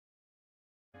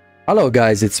Hello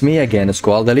guys, it's me again,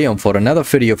 Leon, for another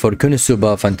video for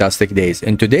Konosuba Fantastic Days.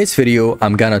 In today's video,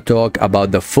 I'm gonna talk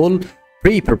about the full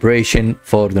pre-preparation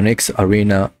for the next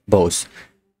arena boss.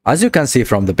 As you can see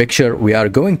from the picture, we are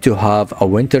going to have a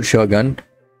winter shogun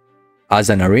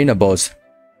as an arena boss.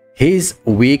 He's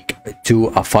weak to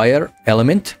a fire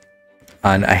element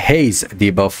and a haze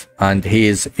debuff, and he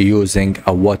is using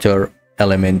a water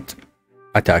element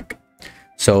attack.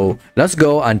 So let's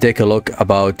go and take a look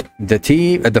about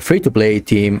the free-to-play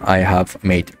team I have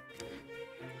made.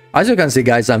 As you can see,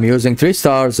 guys, I'm using 3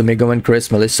 stars Megumin, Chris,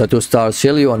 Melissa, 2 stars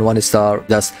Shiryu, and 1 star.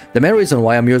 That's the main reason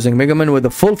why I'm using Megumin with the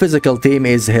full physical team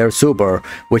is her super,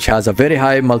 which has a very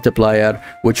high multiplier,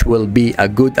 which will be a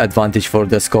good advantage for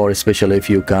the score, especially if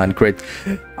you can crit.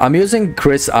 I'm using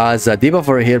Chris as a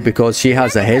debuffer here because she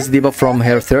has a haze debuff from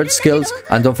her 3rd skills,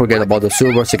 and don't forget about the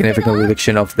super significant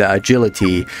reduction of the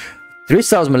agility. 3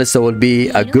 stars Melissa will be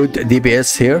a good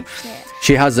DPS here.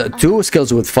 She has 2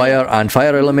 skills with fire and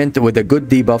fire element with the good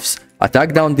debuffs,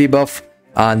 attack down debuff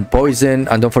and poison,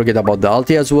 and don't forget about the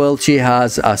ulti as well. She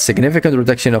has a significant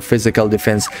reduction of physical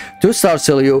defense. 2 stars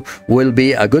Shiryu will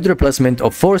be a good replacement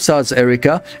of 4 stars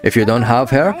Erika if you don't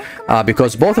have her,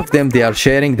 because both of them, they are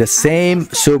sharing the same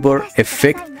super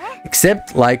effect,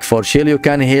 except like for Shiryu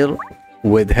can heal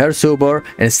with her super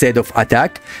instead of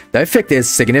attack. The effect is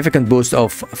significant boost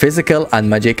of physical and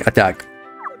magic attack.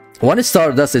 1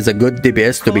 star Dust is a good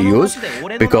DPS to be used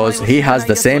because he has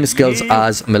the same skills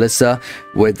as Melissa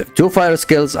with 2 fire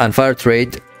skills and fire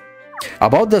trait.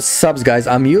 About the subs, guys,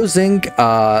 I'm using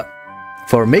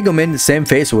for Megumin same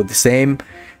face with the same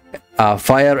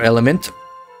fire element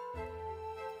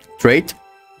trait,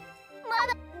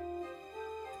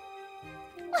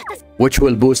 which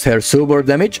will boost her super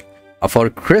damage.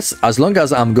 For Chris, as long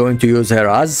as I'm going to use her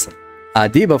as a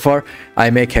debuffer,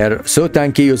 I make her so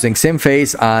tanky using same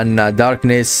face and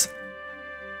darkness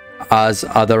as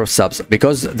other subs,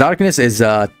 because darkness is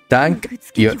a tank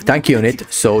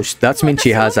unit, so that means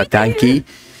she has a tanky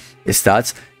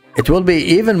stats. It will be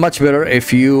even much better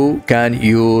if you can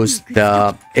use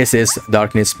the SS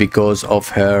darkness because of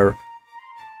her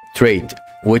trait,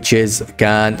 which is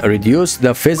can reduce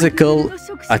the physical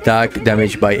attack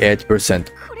damage by 8%.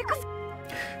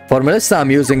 For Melissa, I'm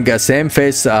using the same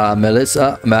face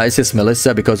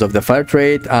Melissa because of the fire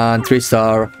trait, and 3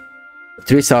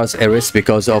 stars Eris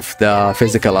because of the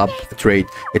physical up trait.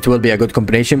 It will be a good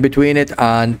combination between it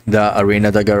and the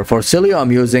arena dagger. For Shiryu,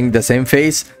 I'm using the same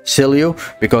face Shiryu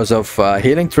because of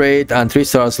healing trait, and 3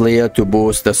 stars Leah to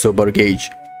boost the super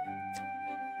gauge.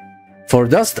 For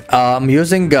Dust, I'm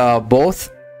using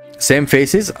both same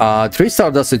faces. 3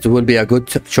 star Dust, it will be a good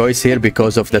choice here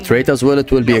because of the trait as well.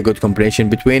 It will be a good combination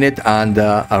between it and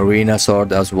the arena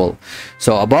sword as well.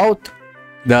 So about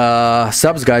the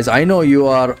subs, guys, I know you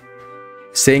are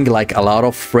seeing like a lot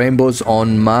of rainbows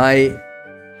on my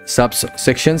subs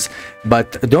sections,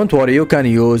 but don't worry, you can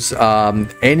use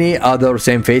any other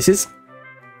same faces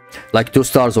like 2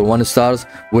 stars or 1 stars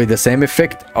with the same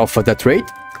effect of the trait.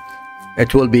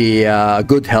 It will be a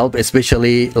good help,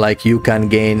 especially like you can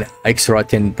gain extra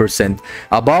 10%.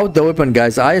 About the weapon,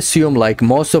 guys, I assume like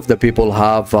most of the people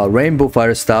have rainbow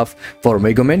fire staff. For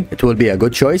Megumin, it will be a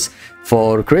good choice.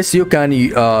 For Chris, you can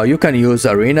use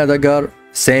arena dagger.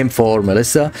 Same for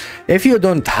Melissa. If you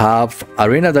don't have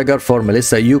arena dagger for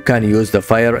Melissa, you can use the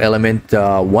fire element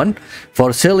one.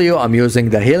 For Shiryu, I'm using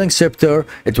the healing scepter.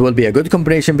 It will be a good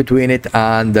combination between it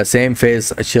and the same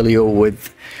face Shiryu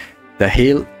with the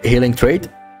healing trait.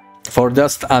 For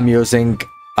Dust, I'm using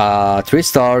 3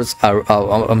 stars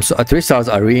 3 stars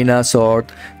arena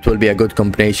sword. It will be a good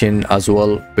combination as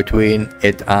well between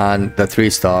it and the 3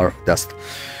 star Dust.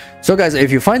 So guys,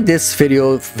 if you find this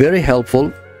video very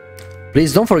helpful,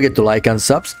 please don't forget to like and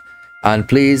subs, and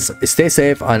please stay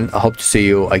safe, and I hope to see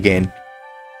you again.